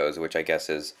anxiety goes, which I guess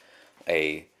is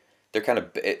they're kind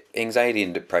of, anxiety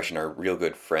and depression are real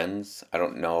good friends. I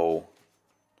don't know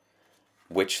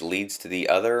which leads to the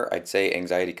other. I'd say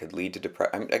anxiety could lead to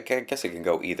depression. I guess it can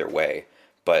go either way,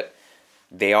 but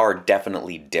they are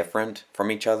definitely different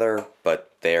from each other,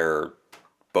 but they're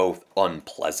both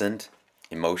unpleasant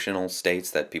emotional states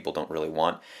that people don't really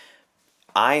want.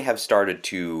 I have started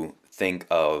to think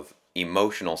of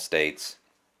emotional states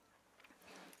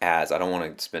as, I don't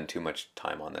want to spend too much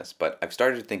time on this, but I've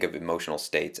started to think of emotional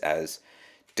states as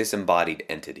disembodied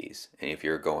entities. And if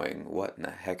you're going, what in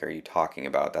the heck are you talking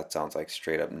about? That sounds like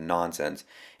straight up nonsense.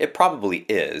 It probably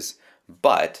is,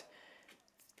 but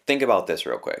think about this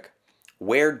real quick.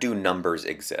 Where do numbers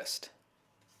exist?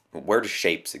 Where do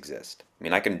shapes exist? I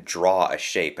mean, I can draw a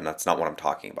shape, and that's not what I'm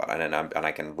talking about. And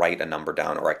I can write a number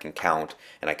down, or I can count,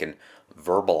 and I can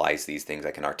verbalize these things.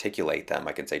 I can articulate them.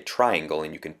 I can say triangle,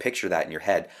 and you can picture that in your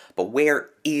head. But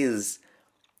where is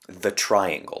the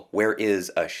triangle? Where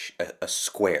is a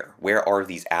square? Where are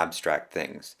these abstract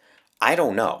things? I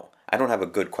don't know. I don't have a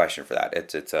good question for that.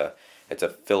 It's It's a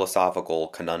philosophical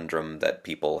conundrum that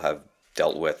people have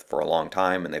dealt with for a long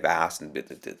time, and they've asked, and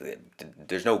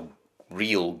there's no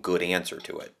real good answer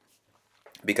to it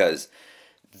because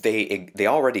they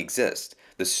already exist.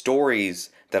 The stories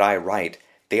that I write,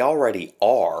 they already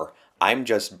are. I'm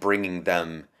just bringing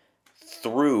them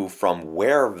through from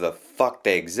wherever the fuck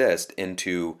they exist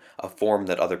into a form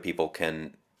that other people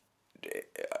can,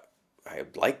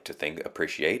 I'd like to think,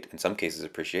 appreciate. In some cases,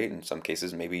 appreciate. In some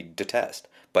cases, maybe detest.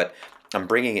 But I'm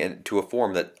bringing it to a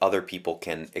form that other people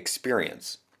can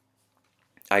experience.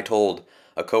 I told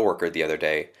a coworker the other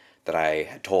day that I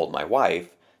had told my wife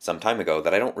some time ago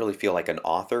that I don't really feel like an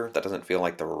author. That doesn't feel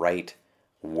like the right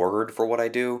word for what I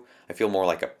do. I feel more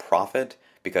like a prophet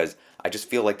because I just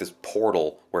feel like this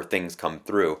portal where things come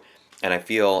through. And I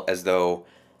feel as though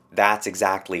that's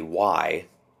exactly why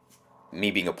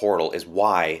me being a portal is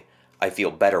why I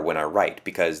feel better when I write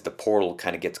because the portal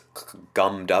kind of gets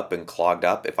gummed up and clogged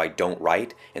up if I don't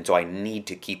write, and so I need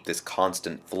to keep this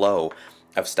constant flow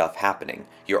of stuff happening.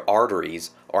 Your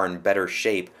arteries are in better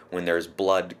shape when there's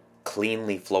blood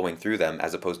cleanly flowing through them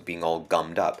as opposed to being all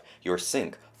gummed up. Your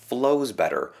sink flows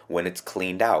better when it's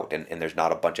cleaned out and there's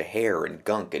not a bunch of hair and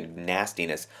gunk and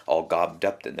nastiness all gobbed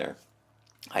up in there.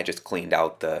 I just cleaned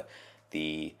out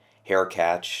the hair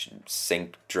catch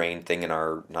sink drain thing in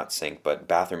our not sink but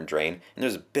bathroom drain, and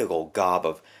there's a big old gob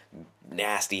of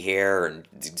nasty hair and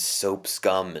soap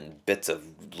scum and bits of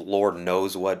Lord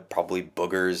knows what, probably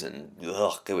boogers and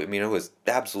ugh. I mean, it was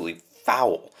absolutely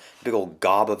foul. Big old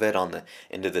gob of it on the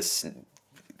into this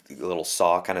little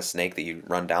saw kind of snake that you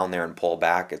run down there and pull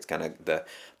back. It's kind of the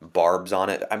barbs on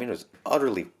it. I mean, it was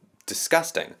utterly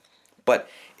disgusting. But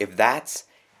if that's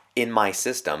in my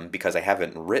system because I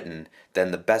haven't written,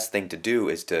 then the best thing to do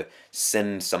is to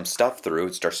send some stuff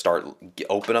through, start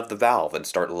open up the valve and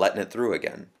start letting it through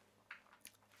again.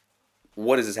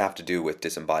 What does this have to do with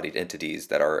disembodied entities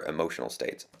that are emotional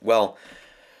states? Well,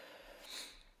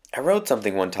 I wrote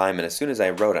something one time, and as soon as I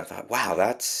wrote, I thought, wow,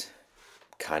 that's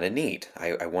kind of neat.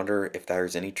 I wonder if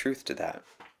there's any truth to that.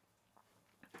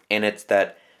 And it's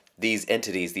that these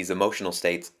entities, these emotional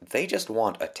states, they just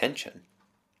want attention.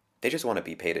 They just want to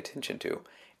be paid attention to.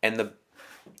 And the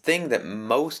thing that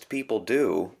most people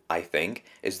do, I think,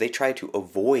 is they try to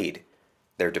avoid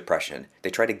their depression. They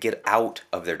try to get out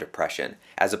of their depression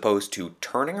as opposed to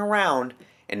turning around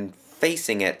and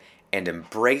facing it and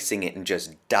embracing it and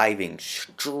just diving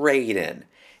straight in.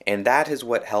 And that is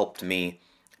what helped me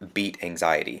beat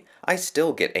anxiety. I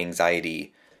still get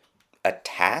anxiety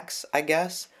attacks, I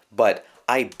guess, but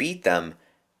I beat them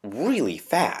really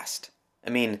fast. I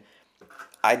mean,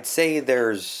 I'd say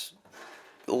there's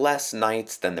less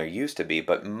nights than there used to be,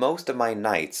 but most of my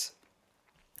nights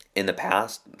in the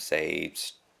past, say,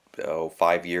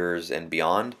 5 years and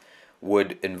beyond,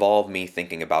 would involve me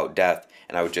thinking about death,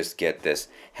 and I would just get this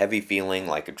heavy feeling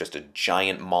like just a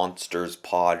giant monster's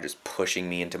paw just pushing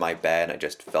me into my bed. I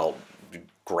just felt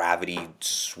gravity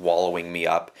swallowing me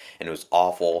up, and it was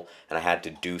awful, and I had to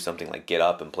do something like get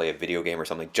up and play a video game or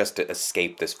something just to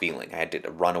escape this feeling. I had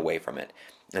to run away from it.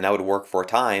 And that would work for a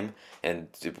time, and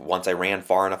once I ran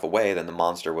far enough away, then the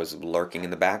monster was lurking in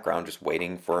the background, just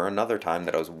waiting for another time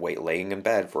that I was laying in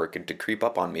bed for it to creep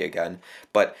up on me again.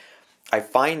 But I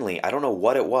don't know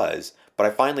what it was, but I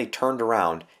finally turned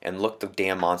around and looked the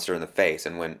damn monster in the face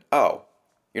and went, oh,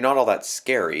 you're not all that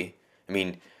scary. I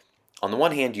mean, on the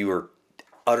one hand, you were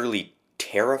utterly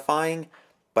terrifying,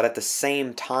 but at the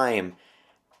same time,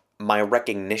 my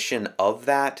recognition of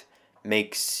that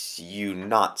makes you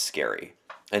not scary.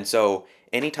 And so,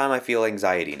 anytime I feel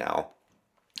anxiety now,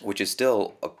 which is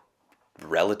still a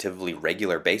relatively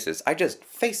regular basis, I just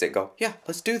face it, go, yeah,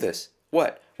 let's do this.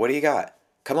 What? What do you got?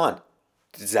 Come on.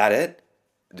 Is that it?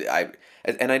 I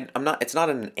I'm not. It's not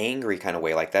in an angry kind of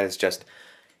way like that. It's just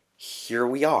here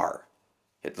we are.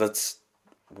 Let's.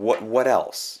 What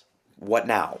else? What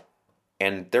now?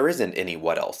 And there isn't any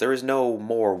what else. There is no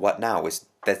more what now.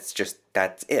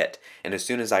 That's it. And as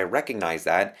soon as I recognize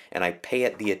that and I pay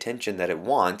it the attention that it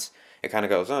wants, it kind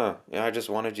of goes, oh, yeah, I just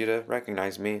wanted you to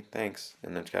recognize me. Thanks.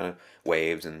 And then kind of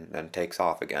waves and then takes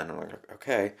off again. I'm like,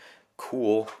 okay,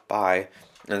 cool, bye.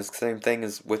 And it's the same thing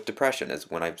as with depression,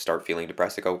 is when I start feeling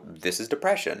depressed, I go, this is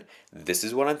depression. This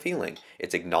is what I'm feeling.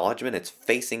 It's acknowledgement. It's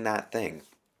facing that thing.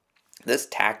 This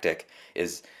tactic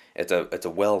is, it's a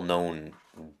well-known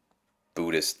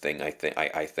Buddhist thing, I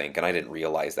think, and I didn't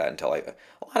realize that until a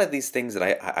lot of these things that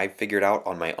I figured out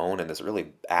on my own in this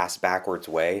really ass backwards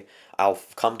way, I'll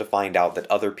come to find out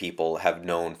that other people have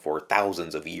known for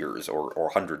thousands of years or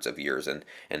hundreds of years, and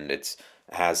it's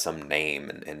has some name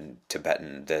in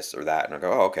Tibetan this or that, and I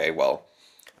go, oh, okay, well,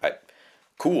 I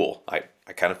cool, I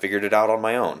kind of figured it out on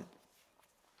my own.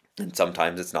 And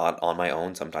sometimes it's not on my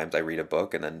own. Sometimes I read a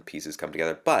book and then pieces come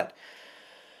together. But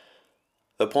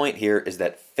the point here is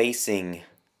that facing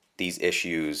these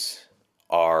issues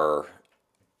are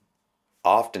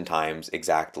oftentimes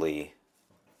exactly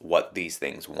what these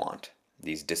things want.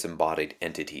 These disembodied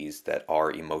entities that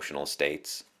are emotional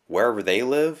states, wherever they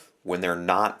live, when they're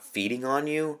not feeding on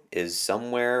you, is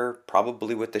somewhere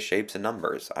probably with the shapes and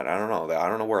numbers. I don't know. I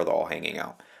don't know where they're all hanging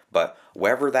out. But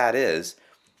wherever that is,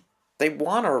 they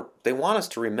want us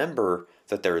to remember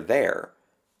that they're there.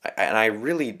 And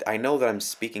I know that I'm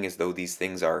speaking as though these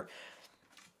things are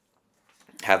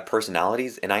have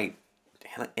personalities, and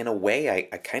in a way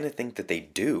I kind of think that they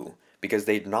do, because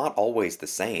they're not always the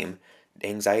same.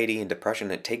 Anxiety and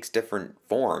depression, it takes different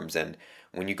forms, and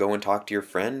when you go and talk to your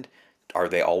friend, are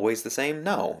they always the same?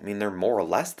 No. I mean, they're more or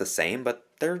less the same, but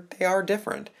they are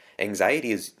different.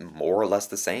 Anxiety is more or less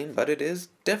the same, but it is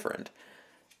different.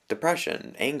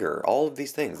 Depression, anger, all of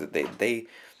these things, that they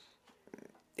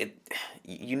it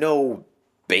you know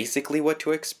basically what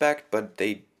to expect, but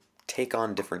they take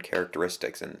on different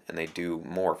characteristics, and they do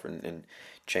morph and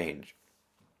change.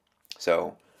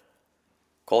 So,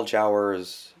 cold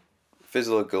showers,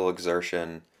 physical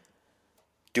exertion,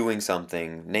 doing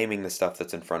something, naming the stuff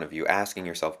that's in front of you, asking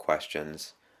yourself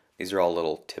questions. These are all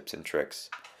little tips and tricks.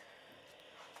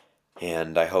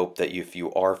 And I hope that if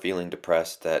you are feeling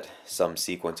depressed, that some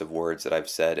sequence of words that I've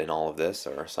said in all of this,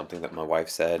 or something that my wife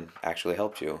said, actually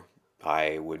helped you.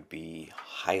 I would be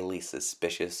highly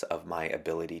suspicious of my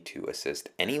ability to assist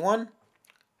anyone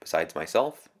besides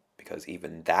myself, because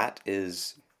even that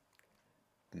is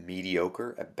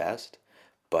mediocre at best.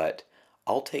 But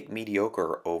I'll take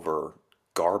mediocre over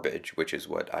garbage, which is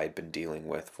what I'd been dealing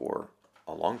with for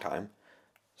a long time.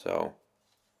 So,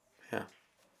 yeah,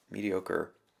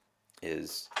 mediocre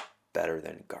is better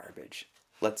than garbage.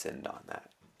 Let's end on that.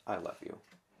 I love you.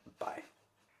 Bye.